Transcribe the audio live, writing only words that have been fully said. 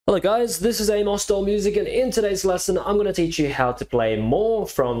Hello guys, this is Amosdoll Music, and in today's lesson I'm going to teach you how to play more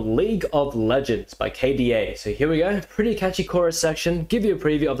from League of Legends by KDA. So here we go, pretty catchy chorus section. Give you a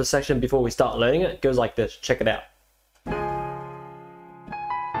preview of the section before we start learning it. It goes like this, check it out.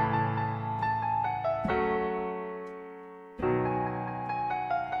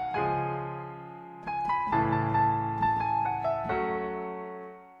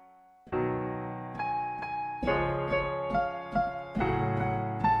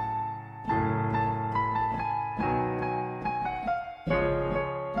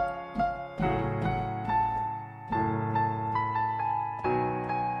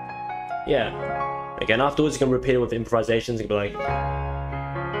 Yeah. Again, afterwards you can repeat it with improvisations and be like...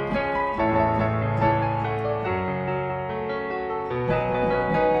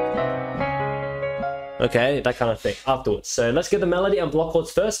 Okay, that kind of thing, afterwards. So let's get the melody and block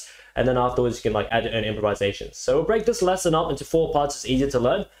chords first, and then afterwards you can like add your own improvisations. So we'll break this lesson up into 4 parts, it's easier to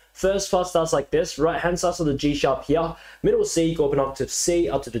learn. First part starts like this, right hand starts with the G sharp here, middle C, go up an octave C,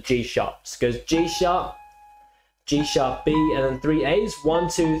 up to the G sharp. So it goes G sharp, G sharp, B, and then 3 A's, 1,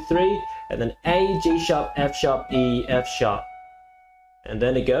 2, 3, and then A, G sharp, F sharp, E, F sharp. And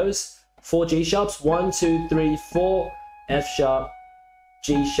then it goes 4 G sharps, 1, 2, 3, 4, F sharp,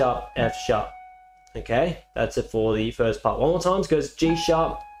 G sharp, F sharp. Okay, that's it for the first part. One more time, it goes G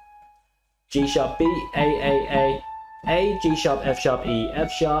sharp, B, A, G sharp, F sharp, E,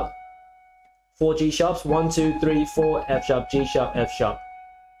 F sharp. 4 G sharps, 1, 2, 3, 4, F sharp, G sharp, F sharp.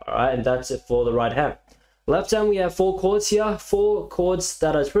 Alright, and that's it for the right hand. Left hand we have 4 chords here, 4 chords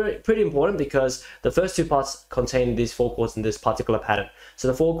that are pretty important because the first 2 parts contain these 4 chords in this particular pattern. So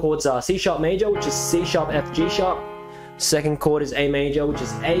the 4 chords are C sharp major, which is C sharp, F, G sharp. Second chord is A major, which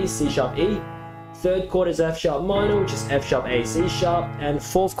is A, C sharp, E. Third chord is F sharp minor, which is F sharp, A, C sharp. And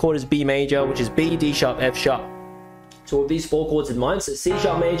fourth chord is B major, which is B, D sharp, F sharp. So with these 4 chords in mind, so C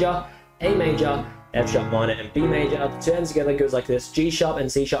sharp major, A major, F sharp minor, and B major. The 2 hands together goes like this, G sharp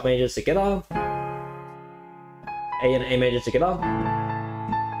and C sharp majors together. A and A major together,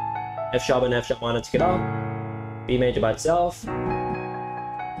 F sharp and F sharp minor together, B major by itself.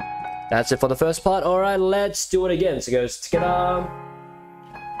 That's it for the first part. Alright, let's do it again. So it goes together,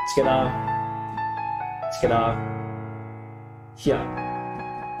 together, together, here.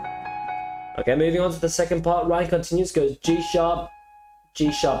 Okay, moving on to the second part, right continues, goes G sharp,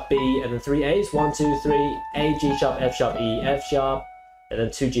 B, and then 3 A's, 1, 2, 3, A, G sharp, F sharp, E, F sharp, and then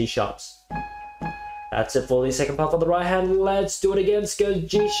 2 G sharps. That's it for the second part for the right hand. Let's do it again. Let's go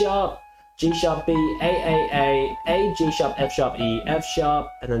G sharp, B, A, G sharp, F sharp, E, F sharp,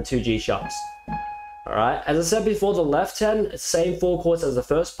 and then 2 G sharps. Alright, as I said before, the left hand, same 4 chords as the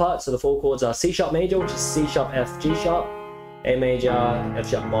first part. So the 4 chords are C sharp major, which is C sharp, F, G sharp, A major, F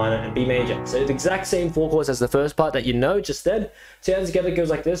sharp minor, and B major. So the exact same 4 chords as the first part that you know just then. 2 hands together goes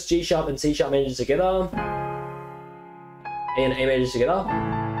like this, G sharp and C sharp majors together, A and A majors together,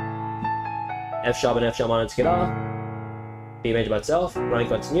 F sharp and F sharp minor together, B major by itself, running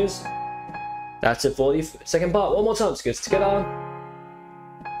continues. That's it for the second part. One more time, it goes together,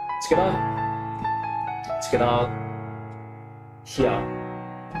 together, together, here.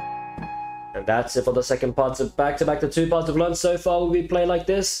 And that's it for the second part. So back to back, the 2 parts we've learned so far will be played like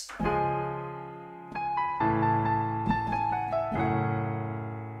this.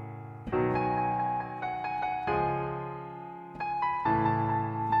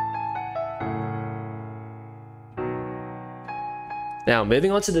 Now,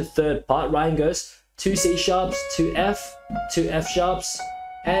 moving on to the third part, Ryan goes 2 C sharps, 2 F, 2 F sharps,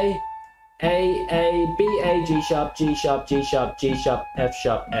 A, B, A, G sharp, G sharp, G sharp, G sharp, F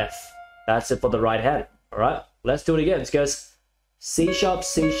sharp, F. That's it for the right hand. Alright, let's do it again. It goes C sharp,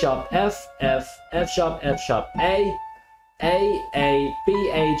 F, F sharp, A,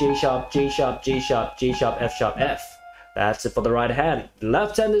 B, A, G sharp, G sharp, G sharp, G sharp, F sharp, F. That's it for the right hand.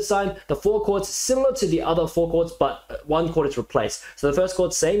 Left hand this time, the 4 chords similar to the other 4 chords, but 1 chord is replaced. So the first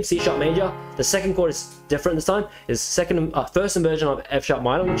chord same, C sharp major. The second chord is different this time. Is first inversion of F sharp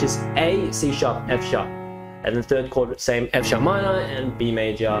minor, which is A, C sharp, F sharp. And the third chord same, F sharp minor and B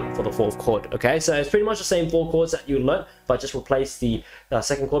major for the 4th chord. Okay, so it's pretty much the same 4 chords that you learned, but just replace the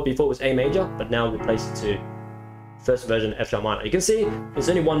second chord. Before it was A major, but now replace it to first version F sharp minor. You can see there's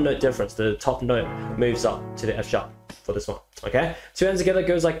only 1 note difference. The top note moves up to the F sharp for this one. Okay, 2 hands together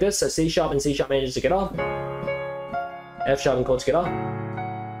goes like this. So C sharp and C sharp majors together, F sharp and chord together,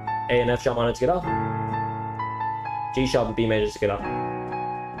 A and F sharp minor together, G sharp and B majors together.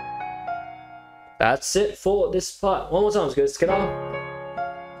 That's it for this part. One more time. It goes together,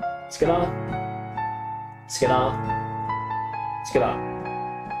 together, together, together.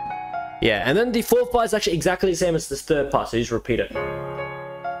 Yeah, and then the 4th part is actually exactly the same as this 3rd part, so you just repeat it.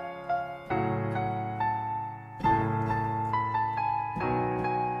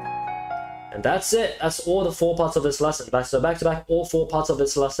 And that's it. That's all the 4 parts of this lesson. So back to back, all 4 parts of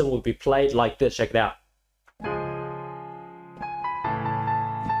this lesson will be played like this. Check it out.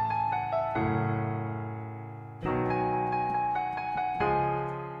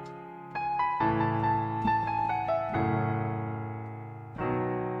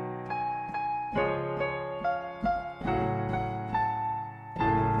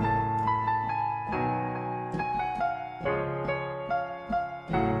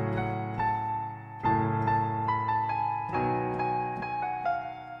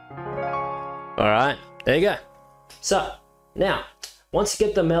 Alright, there you go. So, now, once you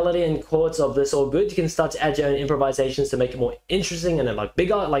get the melody and chords of this all good, you can start to add your own improvisations to make it more interesting and then like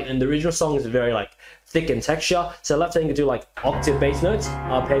bigger. Like in the original song is very like thick in texture. So left hand you can do like octave bass notes,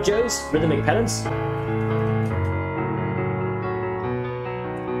 arpeggios, rhythmic patterns.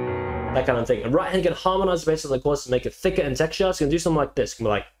 That kind of thing. And right hand you can harmonize based on the chords to make it thicker in texture. So you can do something like this. You can be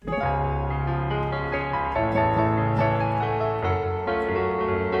like...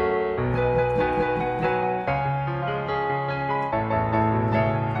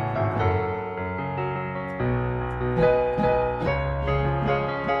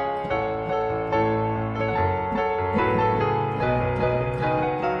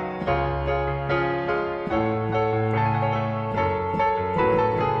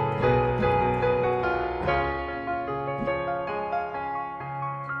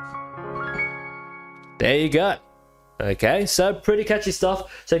 There you go. Okay, so pretty catchy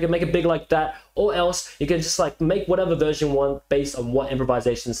stuff. So you can make it big like that, or else you can just like make whatever version you want based on what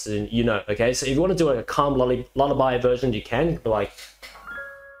improvisations you know. Okay, so if you want to do like a calm lullaby version, you can be like...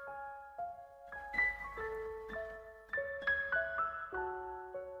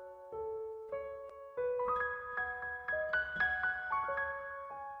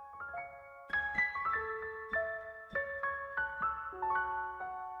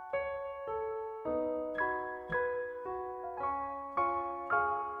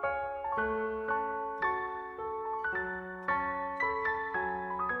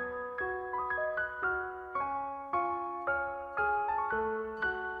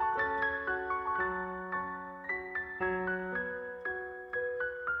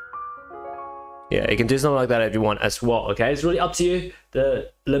 Yeah, you can do something like that if you want as well, okay? It's really up to you. The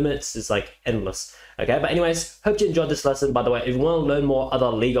limits is like endless, okay? But anyways, hope you enjoyed this lesson. By the way, if you want to learn more other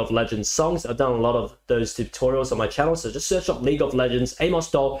League of Legends songs, I've done a lot of those tutorials on my channel. So just search up League of Legends,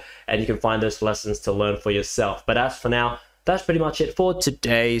 Amosdoll, and you can find those lessons to learn for yourself. But as for now, that's pretty much it for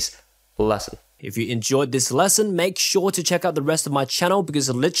today's lesson. If you enjoyed this lesson, make sure to check out the rest of my channel because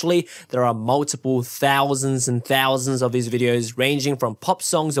literally there are multiple thousands and thousands of these videos ranging from pop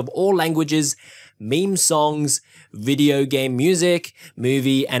songs of all languages, meme songs, video game music,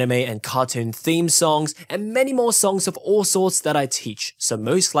 movie, anime, and cartoon theme songs, and many more songs of all sorts that I teach. So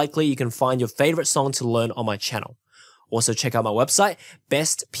most likely you can find your favorite song to learn on my channel. Also check out my website,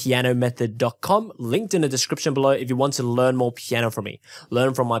 bestpianomethod.com, linked in the description below if you want to learn more piano from me.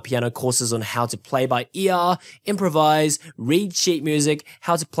 Learn from my piano courses on how to play by ear, improvise, read sheet music,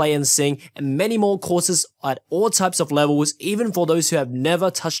 how to play and sing, and many more courses at all types of levels, even for those who have never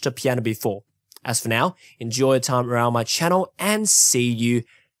touched a piano before. As for now, enjoy your time around my channel and see you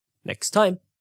next time.